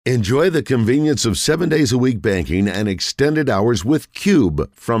Enjoy the convenience of 7 days a week banking and extended hours with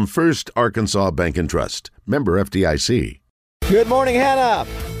Cube from First Arkansas Bank and Trust. Member FDIC. Good morning, Hannah.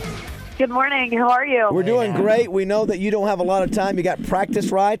 Good morning. How are you? We're doing great. We know that you don't have a lot of time. You got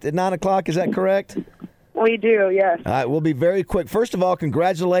practice right at 9 o'clock. Is that correct? We do, yes. All right, we'll be very quick. First of all,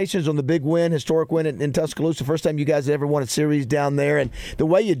 congratulations on the big win, historic win in Tuscaloosa. First time you guys ever won a series down there. And the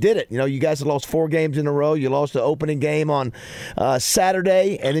way you did it, you guys have lost 4 games in a row. You lost the opening game on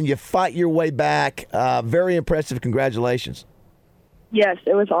Saturday, and then you fight your way back. Very impressive. Congratulations. Yes,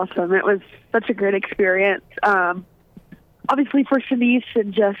 it was awesome. It was such a great experience. Obviously for Shanice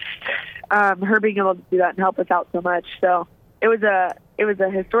and just her being able to do that and help us out so much. So it was a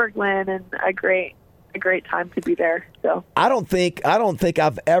historic win and a great time to be there. So I don't think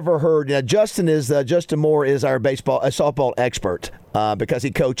I've ever heard. Justin Moore is our softball expert because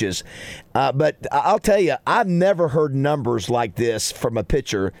he coaches. But I'll tell you, I've never heard numbers like this from a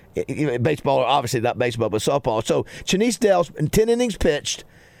pitcher. Baseball, obviously not baseball, but softball. So Shanice Dell's in 10 innings pitched.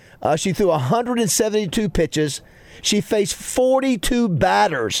 She threw 172 pitches. She faced 42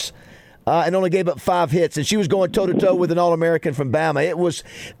 batters. And only gave up 5 hits, and she was going toe-to-toe with an All-American from Bama. It was,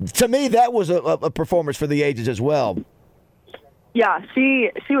 to me, that was a performance for the ages as well. Yeah, she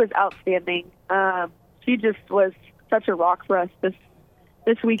was outstanding. She just was such a rock for us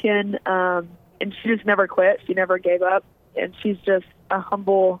this weekend, and she just never quit. She never gave up, and she's just a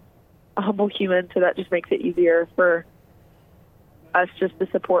humble human, so that just makes it easier for us just to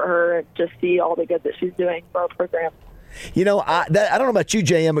support her and just see all the good that she's doing for our program. I don't know about you,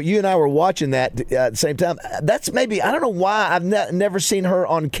 JM, but you and I were watching that at the same time. That's maybe, I don't know why I've never seen her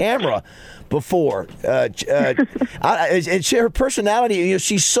on camera before. Her personality,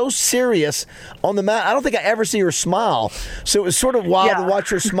 she's so serious on the mound. I don't think I ever see her smile. So it was sort of wild to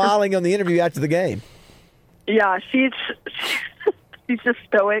watch her smiling on the interview after the game. Yeah, she's just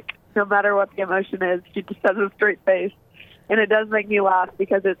stoic no matter what the emotion is. She just has a straight face. And it does make me laugh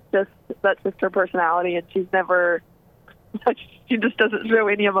because that's just her personality, and she just doesn't show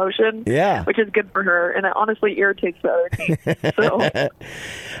any emotion, which is good for her, and it honestly irritates the other team. So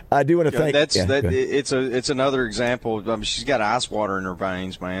I do want to thank. It's another example. I mean, she's got ice water in her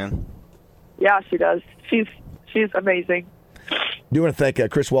veins, man. Yeah, she does. She's amazing. Do want to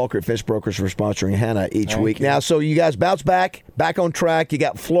thank Chris Walker at Fish Brokers for sponsoring Hannah each week. Now, so you guys bounce back on track. You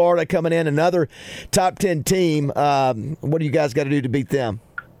got Florida coming in, another top 10 team. What do you guys got to do to beat them?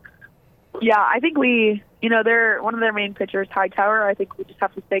 Yeah, I think they're one of their main pitchers, Hightower. I think we just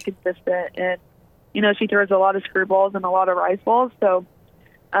have to stay consistent. And, she throws a lot of screwballs and a lot of rice balls. So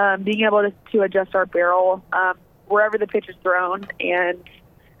being able to adjust our barrel wherever the pitch is thrown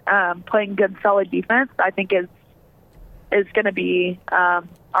and playing good, solid defense, I think is going to be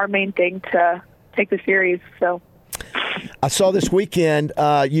our main thing to take the series. So I saw this weekend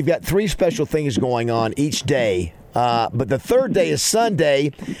you've got 3 special things going on each day. But the third day is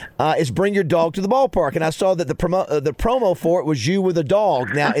Sunday, is bring your dog to the ballpark, and I saw that the promo for it was you with a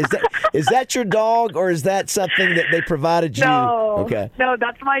dog. Now, is that your dog, or is that something that they provided you? No,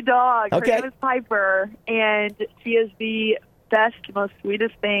 that's my dog. Okay. Her name is Piper, and she is the best, most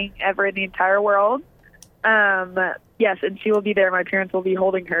sweetest thing ever in the entire world. Yes, and she will be there. My parents will be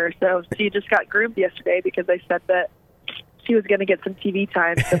holding her. So she just got groomed yesterday because they said that she was going to get some TV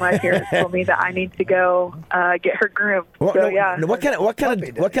time, so my parents told me that I need to go get her groomed. What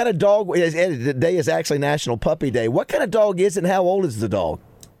kind of dog is today? Is actually National Puppy Day. What kind of dog is it, and how old is the dog?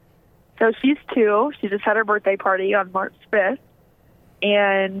 So she's 2. She just had her birthday party on March 5th,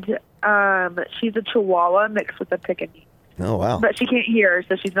 and she's a Chihuahua mixed with a Pekingese. Oh wow! But she can't hear,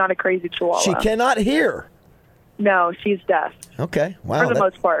 so she's not a crazy Chihuahua. She cannot hear. No, she's deaf. Okay, wow. For the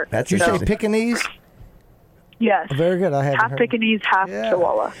most part. That's you say Pekingese. Yes. Very good. I haven't half heard. Pekingese, half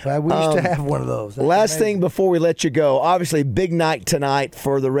Chihuahua. We used to have one of those. That's last amazing. thing before we let you go, obviously big night tonight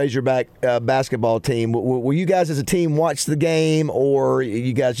for the Razorback basketball team. Will you guys as a team watch the game, or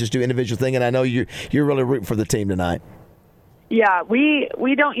you guys just do individual thing? And I know you're really rooting for the team tonight. Yeah, we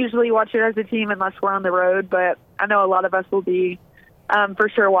don't usually watch it as a team unless we're on the road, but I know a lot of us will be for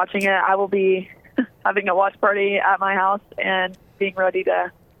sure watching it. I will be having a watch party at my house and being ready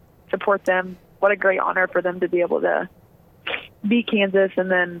to support them. What a great honor for them to be able to beat Kansas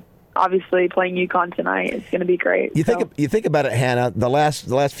and then obviously playing UConn tonight. It's going to be great. You think about it, Hannah, the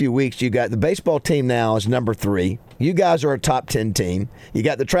last few weeks, you got the baseball team now is number 3. You guys are a top 10 team. You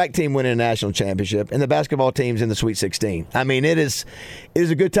got the track team winning a national championship, and the basketball team's in the Sweet 16. I mean, it is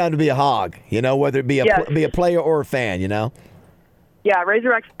a good time to be a hog, whether it be a player or a fan, Yeah,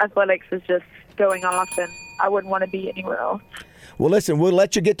 Razorbacks athletics is just going off, and I wouldn't want to be anywhere else. Well, listen, we'll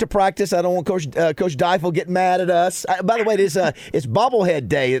let you get to practice. I don't want Coach Deifel getting mad at us. By the way, it's bobblehead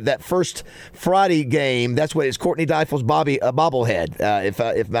day. That first Friday game. That's what it's. Courtney Deifel's bobblehead.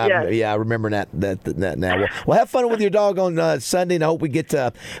 I remember that now. Well, have fun with your dog on Sunday, and I hope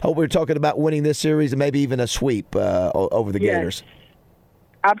we're talking about winning this series and maybe even a sweep over the Gators.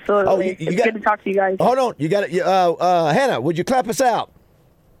 Absolutely. It's good to talk to you guys. Hold on, you got it. Hannah, would you clap us out?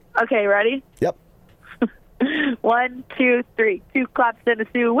 Okay, ready? Yep. 1, 2, 3. 2 claps and a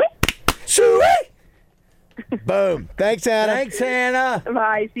suey. Suey! Boom. Thanks, Hannah. Thanks, Hannah.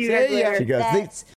 Bye. See you guys later. She goes,